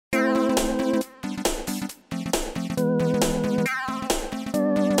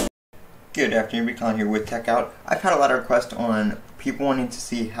Good afternoon, Colin here with Techout. I've had a lot of requests on people wanting to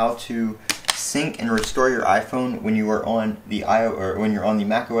see how to sync and restore your iPhone when you are on the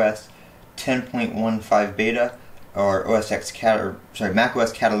macOS 10.15 beta or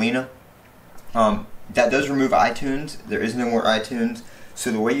macOS Catalina. That does remove iTunes. There is no more iTunes.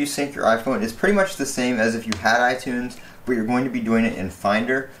 So the way you sync your iPhone is pretty much the same as if you had iTunes, but you're going to be doing it in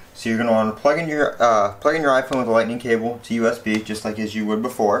Finder. So you're going to want to plug in your iPhone with a lightning cable to USB, just like as you would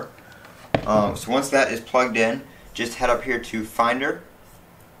before. So once that is plugged in, just head up here to Finder,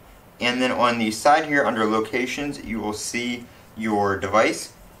 and then on the side here under Locations you will see your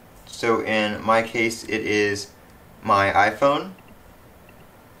device. So in my case it is my iPhone.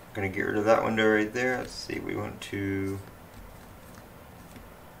 I'm going to get rid of that window right there. Let's see, we want to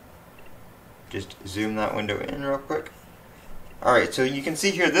just zoom that window in real quick. Alright, so you can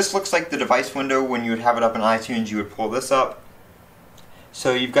see here, this looks like the device window. When you would have it up in iTunes, you would pull this up.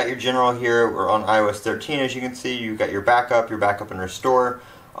 So you've got your general here. We're on iOS 13, as you can see. You've got your backup and restore,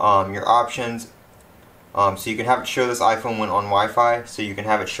 your options. So you can have it show this iPhone when on Wi-Fi. So you can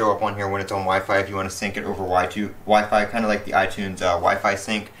have it show up on here when it's on Wi-Fi if you want to sync it over Wi-Fi, kind of like the iTunes Wi-Fi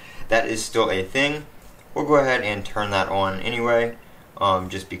sync. That is still a thing. We'll go ahead and turn that on anyway,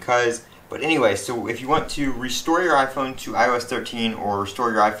 just because. But anyway, so if you want to restore your iPhone to iOS 13 or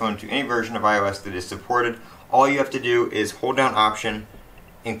restore your iPhone to any version of iOS that is supported, all you have to do is hold down Option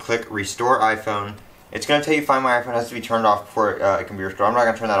and click Restore iPhone. It's going to tell you Find My iPhone has to be turned off before it can be restored. I'm not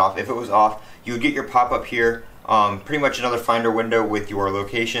going to turn that off. If it was off, you would get your pop-up here, pretty much another Finder window with your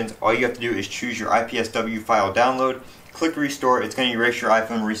locations. All you have to do is choose your IPSW file download, click Restore. It's going to erase your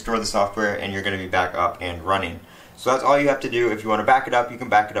iPhone, restore the software, and you're going to be back up and running. So that's all you have to do. If you want to back it up, you can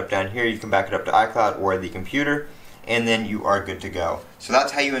back it up down here. You can back it up to iCloud or the computer, and then you are good to go. So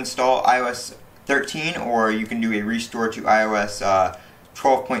that's how you install iOS 13, or you can do a restore to iOS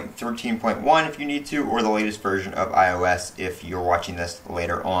 12.13.1 if you need to, or the latest version of iOS if you're watching this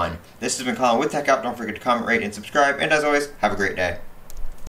later on. This has been Colin with Techout. Don't forget to comment, rate, and subscribe, and as always, have a great day.